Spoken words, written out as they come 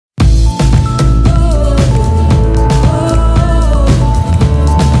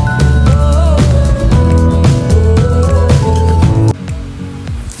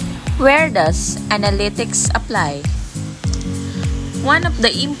Where does analytics apply? One of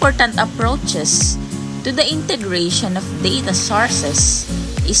the important approaches to the integration of data sources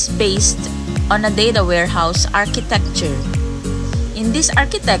is based on a data warehouse architecture. In this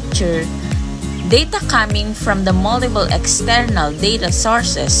architecture, data coming from the multiple external data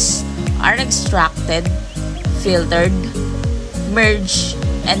sources are extracted, filtered, merged,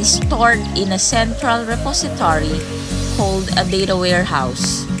 and stored in a central repository called a data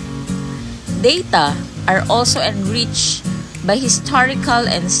warehouse. Data are also enriched by historical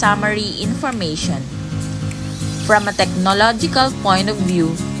and summary information. From a technological point of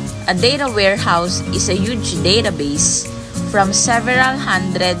view, a data warehouse is a huge database from several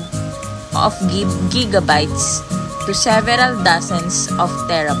hundred of gigabytes to several dozens of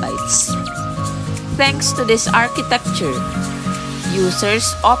terabytes. Thanks to this architecture, users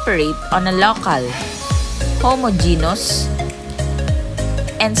operate on a local, homogeneous,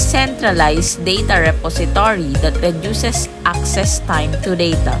 and centralized data repository that reduces access time to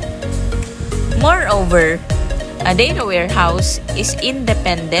data. Moreover, a data warehouse is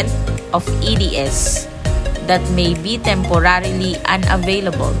independent of EDS that may be temporarily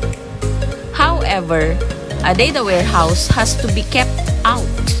unavailable. However, a data warehouse has to be kept out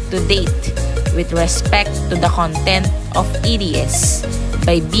to date with respect to the content of EDS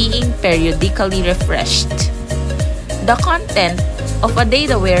by being periodically refreshed. The content of a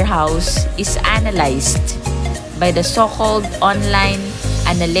data warehouse is analyzed by the so-called online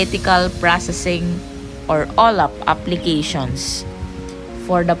analytical processing or OLAP applications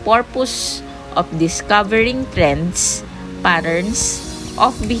for the purpose of discovering trends, patterns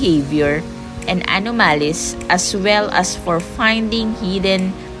of behavior, and anomalies, as well as for finding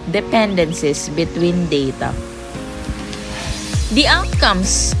hidden dependencies between data. The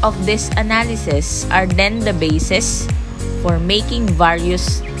outcomes of this analysis are then the basis for making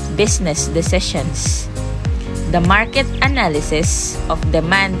various business decisions. The market analysis of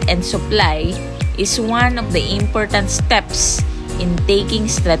demand and supply is one of the important steps in taking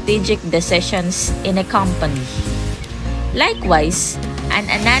strategic decisions in a company. Likewise, an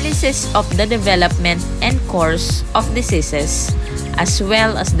analysis of the development and course of diseases, as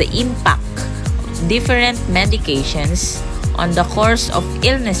well as the impact of different medications on the course of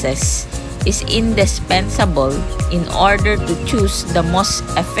illnesses, is indispensable in order to choose the most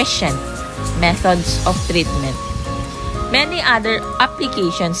efficient methods of treatment. Many other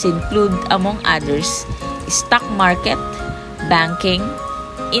applications include, among others, stock market, banking,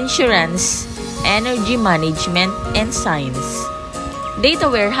 insurance, energy management, and science. Data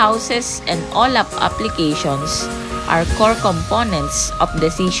warehouses and OLAP applications are core components of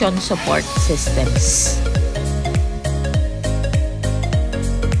decision support systems.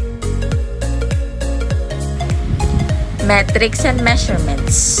 Metrics and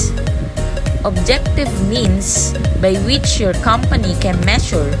measurements. Objective means by which your company can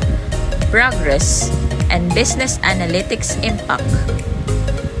measure progress and business analytics impact.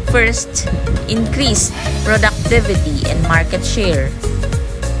 First, increase productivity and market share.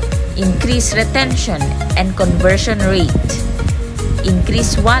 Increase retention and conversion rate.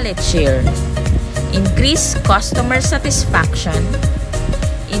 Increase wallet share. Increase customer satisfaction.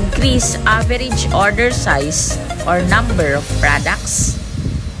 Increase average order size or number of products.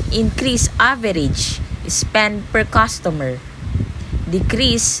 Increase average spend per customer.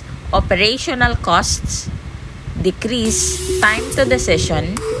 Decrease operational costs. Decrease time to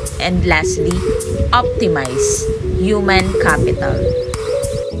decision. And lastly, optimize human capital.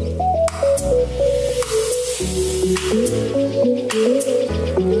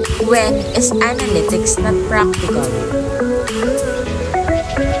 When is analytics not practical?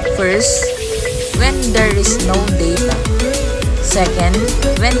 First, when there is no data. Second,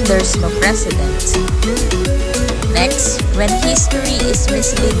 when there's no precedent. Next, when history is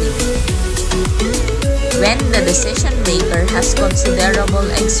misleading. When the decision maker has considerable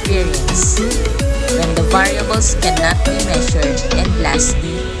experience. When the variables cannot be measured. And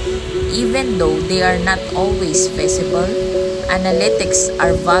lastly, even though they are not always visible, analytics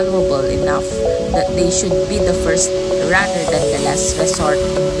are valuable enough that they should be the first rather than the last resort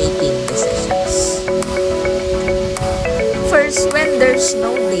in making decisions. First, when there's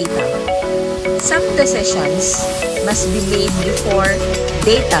no data. Some decisions must be made before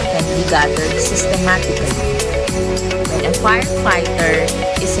data can be gathered systematically. When a firefighter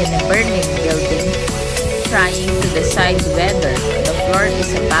is in a burning building trying to decide whether the floor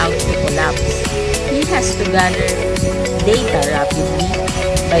is about to collapse, he has to gather data rapidly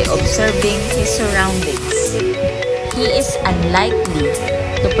by observing his surroundings. He is unlikely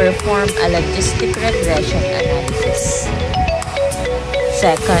to perform a logistic regression analysis.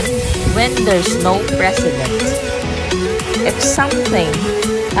 Second, when there's no precedent. If something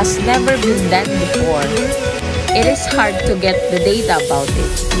has never been done before, it is hard to get the data about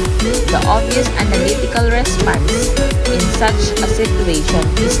it. The obvious analytical response in such a situation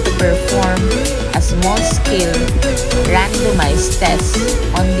is to perform a small-scale randomized test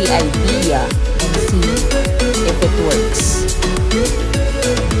on the idea and see if it works.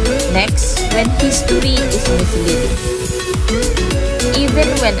 Next, when history is misleading. Even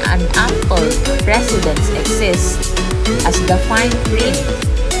when an ample precedent exists, as the fine print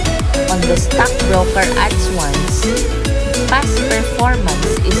on the stockbroker ads once, past performance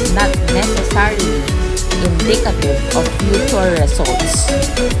is not necessarily indicative of future results.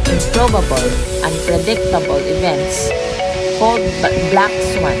 Improbable, unpredictable events, called black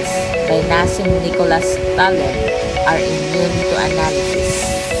swans by Nassim Nicholas Taleb, are immune to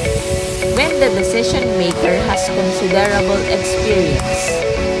analysis. When the decision maker has considerable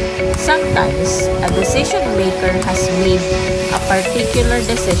experience. Sometimes, a decision maker has made a particular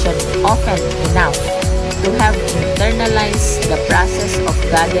decision often enough to have internalized the process of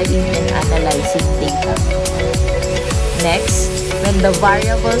gathering and analyzing data. Next, when the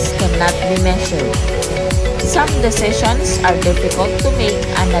variables cannot be measured. Some decisions are difficult to make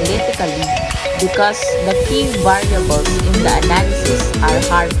analytically because the key variables in the analysis are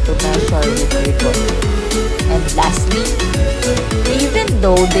hard to measure with rigor. And lastly, even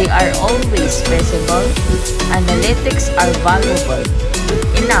though they are always visible, analytics are valuable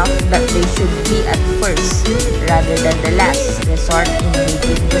enough that they should be at first rather than the last resort in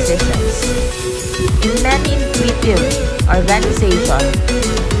making decisions. In many intuitive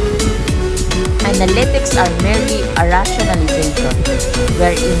organizations, analytics are merely a rationalization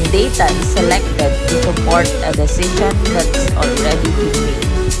wherein data is selected to support a decision that's already been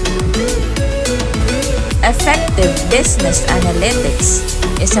made. Effective business analytics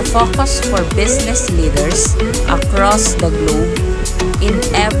is a focus for business leaders across the globe in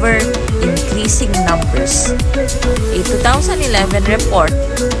ever-increasing numbers. A 2011 report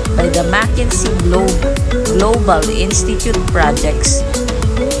by the McKinsey Global Institute projects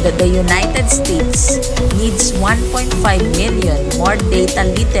that the United States needs 1.5 million more data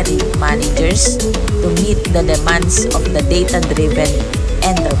literate managers to meet the demands of the data-driven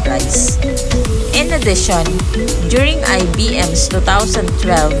enterprise. In addition, during IBM's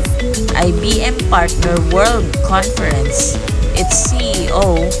 2012 IBM Partner World Conference, its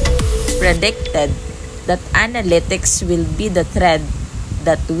CEO predicted that analytics will be the thread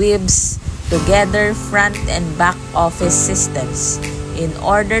that weaves together front and back office systems in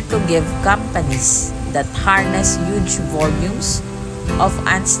order to give companies that harness huge volumes of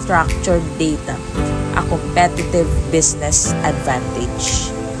unstructured data a competitive business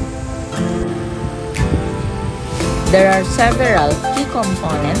advantage. There are several key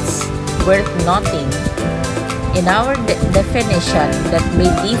components worth noting in our definition that may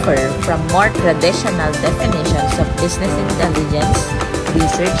differ from more traditional definitions of business intelligence,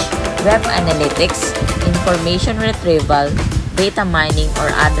 research, web analytics, information retrieval, data mining, or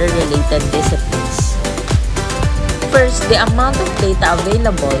other related disciplines. First, the amount of data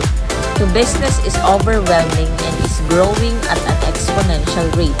available to business is overwhelming and is growing at an exponential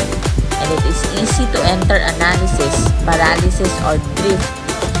rate, and it is easy to enter analysis, paralysis, or drift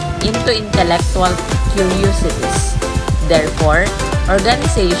into intellectual curiosities. Therefore,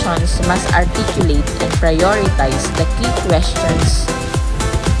 organizations must articulate and prioritize the key questions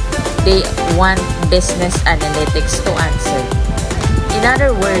they want business analytics to answer. In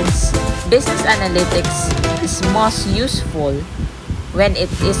other words, business analytics is most useful when it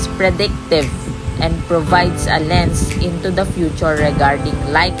is predictive and provides a lens into the future regarding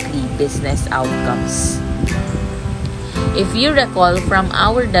likely business outcomes. If you recall from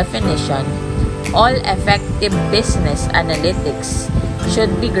our definition, all effective business analytics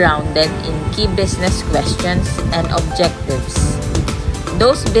should be grounded in key business questions and objectives.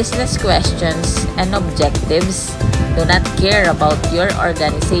 Those business questions and objectives do not care about your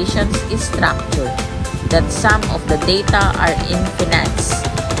organization's structure, that some of the data are in finance,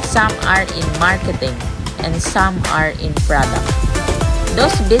 some are in marketing, and some are in product.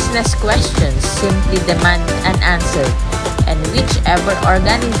 Those business questions simply demand an answer, and whichever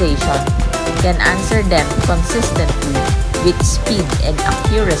organization can answer them consistently with speed and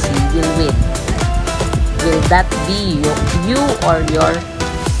accuracy will win. Will that be you or your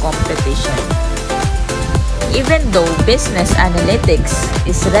competition? Even though business analytics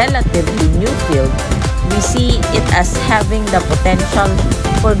is relatively new field, we see it as having the potential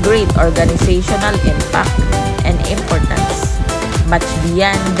for great organizational impact and importance, much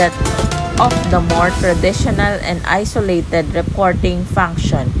beyond that of the more traditional and isolated reporting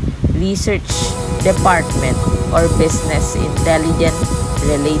function research department, or business intelligence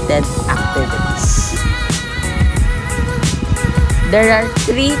related activities. There are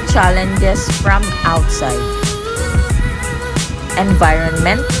three challenges from outside: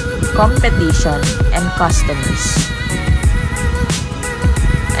 environment, competition, and customers.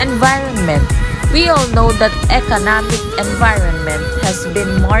 Environment. We all know that economic environment has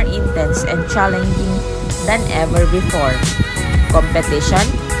been more intense and challenging than ever before. Competition.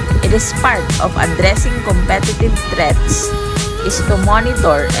 It is part of addressing competitive threats is to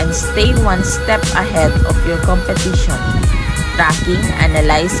monitor and stay one step ahead of your competition. Tracking,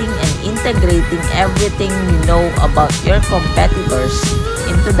 analyzing, and integrating everything you know about your competitors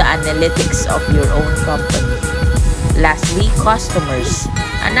into the analytics of your own company. Lastly, customers.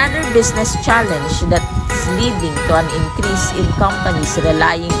 Another business challenge that is leading to an increase in companies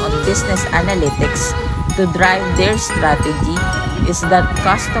relying on business analytics to drive their strategy is that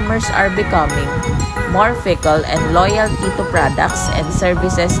customers are becoming more fickle and loyalty to products and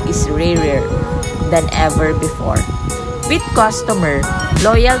services is rarer than ever before. With customer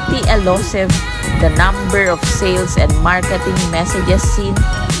loyalty elusive, the number of sales and marketing messages seen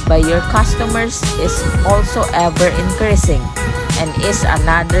by your customers is also ever increasing and is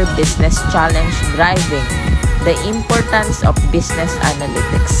another business challenge driving the importance of business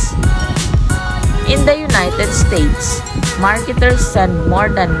analytics. In the United States, marketers send more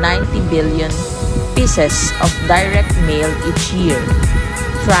than 90 billion pieces of direct mail each year,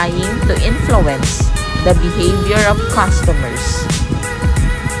 trying to influence the behavior of customers.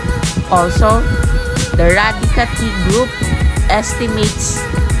 Also, the Radicati Group estimates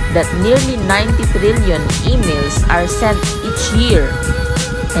that nearly 90 trillion emails are sent each year,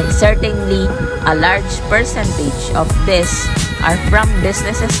 and certainly a large percentage of this are from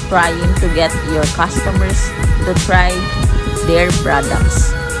businesses trying to get your customers to try their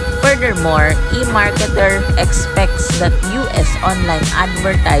products. Furthermore, eMarketer expects that US online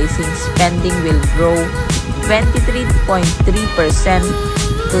advertising spending will grow 23.3%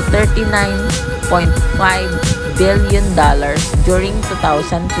 to $39.5 billion during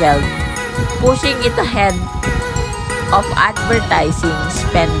 2012, pushing it ahead of advertising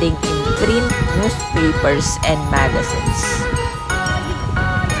spending in print, newspapers, and magazines.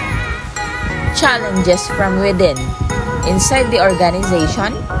 Challenges from within. Inside the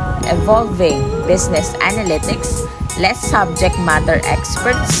organization, evolving business analytics, less subject matter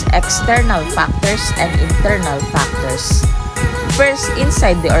experts, external factors, and internal factors. First,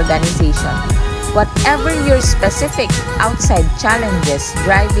 inside the organization, whatever your specific outside challenges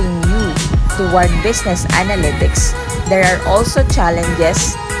driving you toward business analytics, there are also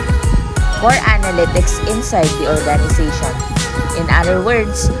challenges for analytics inside the organization. In other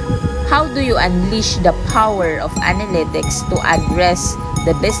words, how do you unleash the power of analytics to address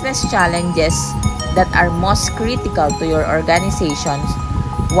the business challenges that are most critical to your organization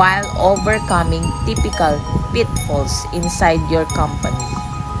while overcoming typical pitfalls inside your company?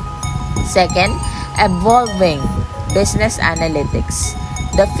 Second, evolving business analytics.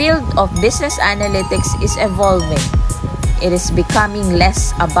 The field of business analytics is evolving. It is becoming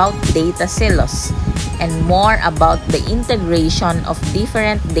less about data silos and more about the integration of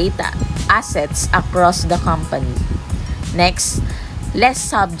different data assets across the company. Next, less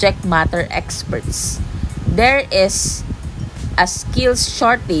subject matter experts. There is a skills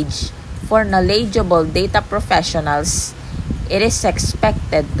shortage for knowledgeable data professionals. It is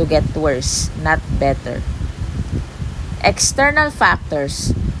expected to get worse, not better. External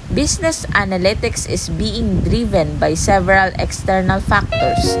factors. Business analytics is being driven by several external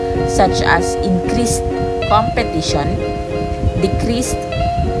factors such as increased competition, decreased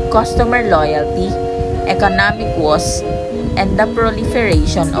customer loyalty, economic woes, and the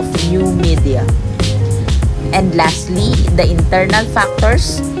proliferation of new media. And lastly, the internal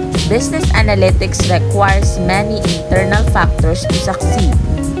factors. Business analytics requires many internal factors to succeed,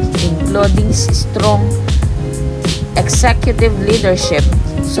 including strong executive leadership,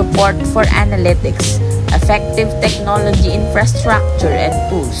 support for analytics, effective technology infrastructure and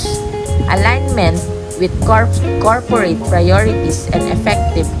tools, alignment with corporate priorities, and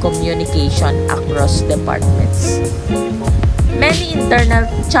effective communication across departments. Many internal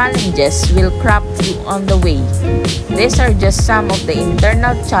challenges will crop on the way. These are just some of the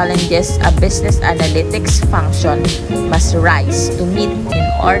internal challenges a business analytics function must rise to meet in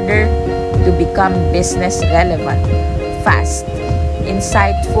order to become business relevant, fast,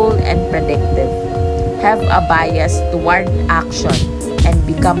 insightful, and predictive, have a bias toward action, and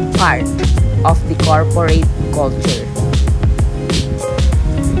become part of the corporate culture.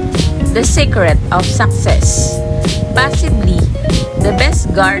 The secret of success. Possibly, the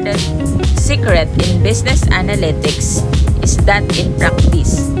best guarded secret in business analytics is that in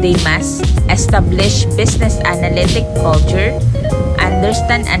practice, they must establish business analytic culture,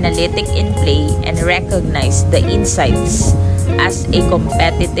 understand analytic in play, and recognize the insights as a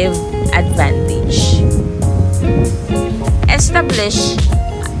competitive advantage. Establish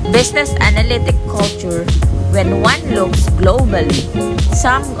business analytic culture. When one looks globally,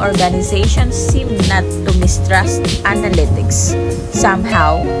 some organizations seem not to mistrust analytics.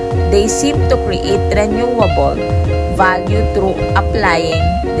 Somehow, they seem to create renewable value through applying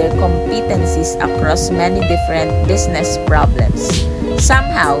their competencies across many different business problems.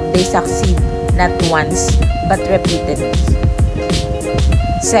 Somehow, they succeed not once but repeatedly.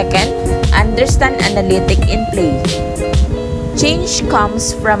 Second, understand analytic in play. Change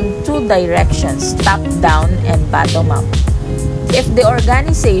comes from two directions, top-down and bottom-up. If the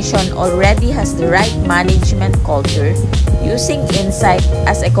organization already has the right management culture, using insight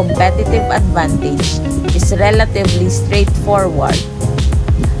as a competitive advantage is relatively straightforward.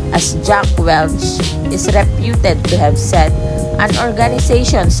 As Jack Welch is reputed to have said, an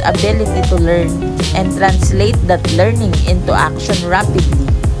organization's ability to learn and translate that learning into action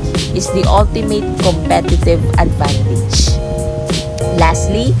rapidly is the ultimate competitive advantage.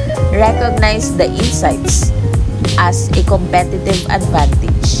 Lastly, recognize the insights as a competitive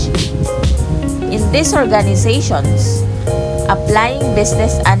advantage. In these organizations, applying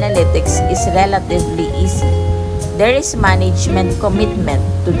business analytics is relatively easy. There is management commitment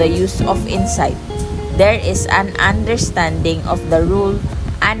to the use of insight. There is an understanding of the role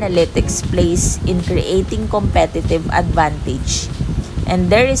analytics plays in creating competitive advantage.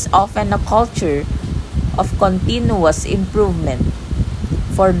 And there is often a culture of continuous improvement.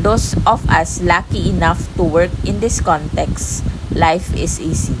 For those of us lucky enough to work in this context, life is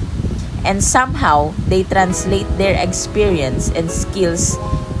easy. And somehow, they translate their experience and skills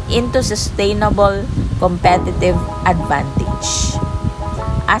into sustainable competitive advantage.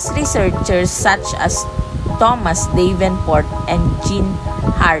 As researchers such as Thomas Davenport and Jean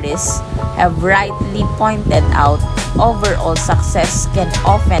Harris have rightly pointed out, overall success can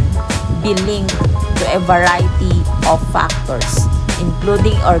often be linked to a variety of factors,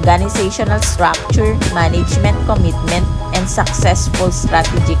 including organizational structure, management commitment, and successful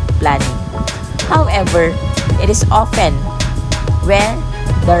strategic planning. However, it is often where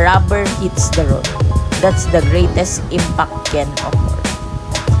the rubber hits the road that's the greatest impact can occur.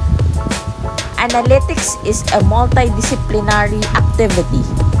 Analytics is a multidisciplinary activity.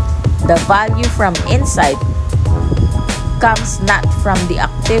 The value from insight comes not from the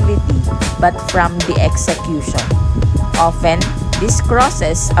activity but from the execution. Often, this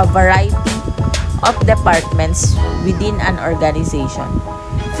crosses a variety of departments within an organization.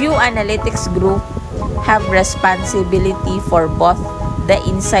 Few analytics groups have responsibility for both the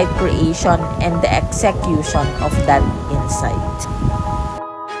insight creation and the execution of that insight.